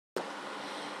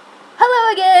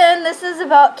and this is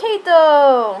about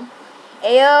Keito,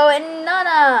 Ao, and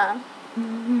Nana.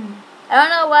 I don't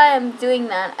know why I'm doing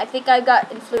that. I think I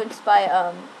got influenced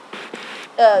by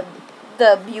the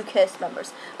Bukiss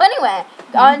members. But anyway,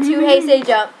 on to HSJ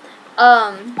Jump.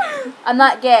 I'm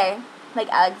not gay, like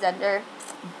Alexander.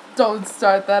 Don't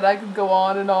start that. I could go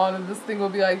on, and this thing will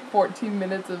be like 14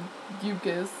 minutes of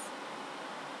Bukiss.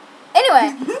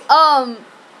 Anyway,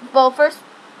 well, first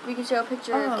we can show a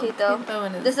picture of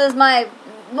Keito. This is my.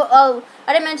 Well,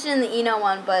 I didn't mention in the Eno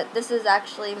one, but this is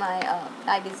actually my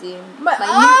magazine. My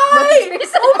eye!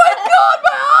 Oh my god,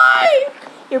 my eye!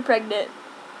 You're pregnant.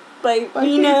 By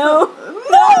Eno. Keito.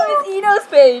 No, it's Eno's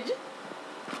page.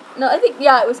 No, I think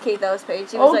it was Keito's page.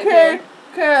 She was okay,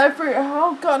 I forgot.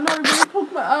 Oh god, no, I'm gonna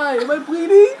poke my eye. Am I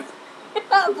bleeding? You're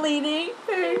not bleeding.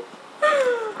 Hey.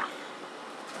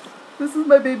 This is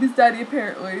my baby's daddy,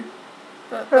 apparently.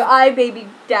 Her eye baby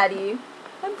daddy.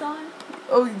 I'm gone.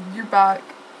 Oh, you're back.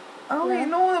 Oh Yeah. wait,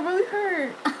 no, that really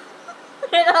hurt.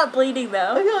 You're not bleeding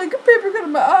though. I got like a paper cut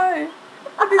in my eye.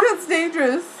 I think that's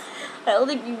dangerous. I don't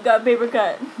think you got paper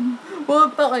cut. Well,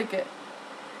 it felt like it.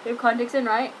 You have contacts in,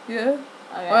 right? Yeah.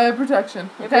 Okay. I have protection.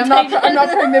 Your Okay, protection. I'm not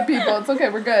pregnant, people. It's okay.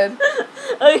 We're good.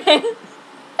 Okay.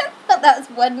 That was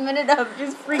 1 minute of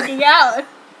just freaking out. It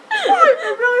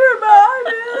really hurt my eye,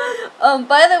 man.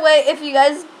 By the way, if you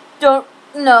guys don't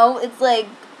know, it's like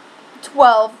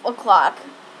 12 o'clock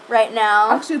right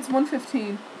now. Actually, it's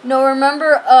 1:15. No,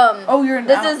 remember, Oh, you're an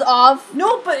this hour. is off.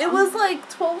 No, but it was like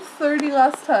 12:30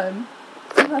 last time.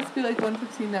 So it has to be like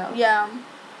 1:15 now. Yeah.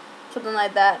 Something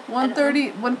like that.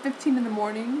 1:30, 1:15 in the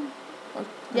morning.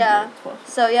 Yeah. 12.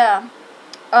 So, yeah.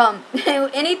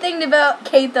 Anything about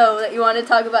Keito that you want to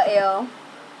talk about, AO?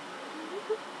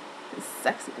 His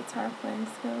sexy guitar playing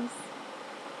skills.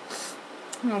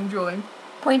 I'm enjoying.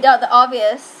 Point out the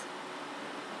obvious.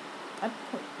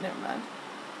 Never mind.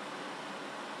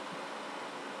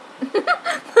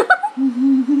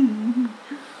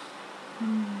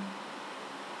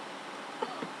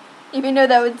 Even though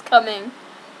that was coming.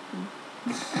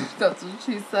 That's what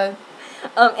she said.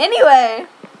 Anyway.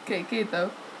 Okay, Keito.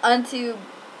 Onto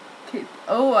Keito.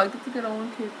 Oh, I get to get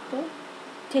on Keito.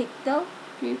 Keito.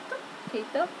 Keito.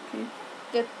 Keito.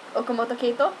 Keito. Okamoto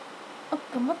Keito.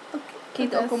 Okamoto.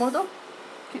 Keito Okamoto.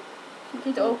 Keito.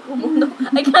 Keito Okamoto.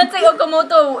 I can't say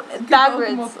Okamoto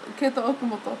backwards. Keito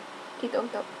Okamoto. Keito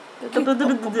Okamoto.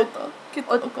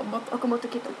 Keito Okamoto. Okamoto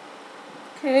Keito.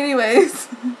 Okay, anyways.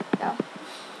 Yeah.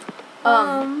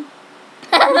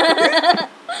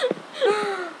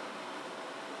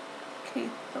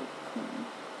 Keito-kun.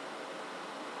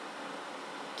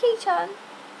 Kei-chan.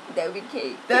 That would be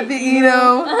Kei. That'd be Eno.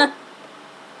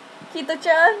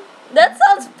 Keito-chan. That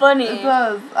sounds funny. It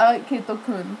does. I like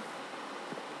Keito-kun.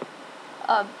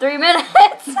 3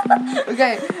 minutes.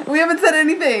 Okay, we haven't said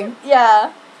anything.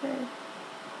 Yeah. Okay.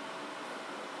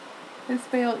 His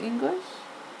fail English?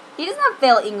 He does not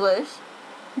fail English.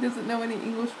 He doesn't know any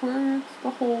English words.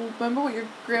 Remember what your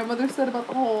grandmother said about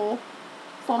the whole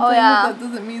something that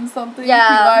doesn't mean something? Yeah.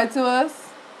 He lied to us.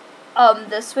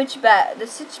 The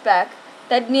switchback,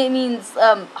 that means,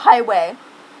 highway.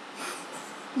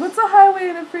 What's a highway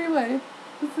and a freeway?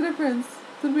 What's the difference?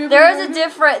 Did we ever There's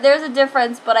learn a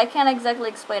difference, but I can't exactly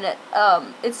explain it.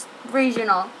 It's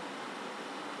regional.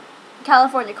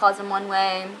 California calls them one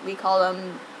way, we call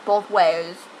them both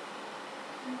ways.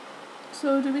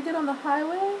 So, do we get on the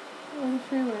highway or the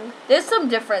freeway? There's some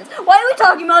difference. Why are we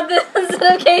talking about this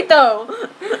instead of Keito?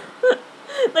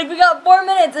 Like, we got 4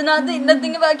 minutes and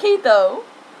nothing about Keito.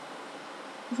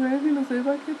 Is there anything to say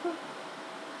about Keito?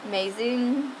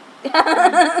 Amazing.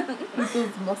 With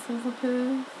those muscles of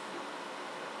his.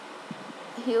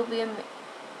 He'll be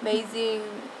amazing.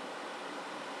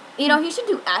 You know, he should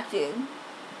do acting.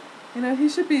 You know, he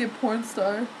should be a porn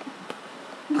star.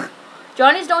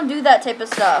 Johnnies don't do that type of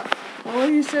stuff. Well,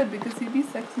 he should, because he'd be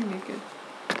sexy naked.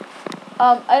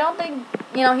 I don't think,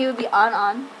 he would be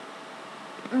on.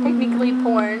 Technically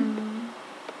porn.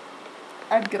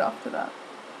 I'd get off to that.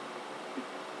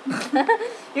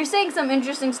 You're saying some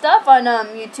interesting stuff on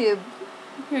YouTube.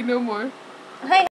 Okay, no more. Hey.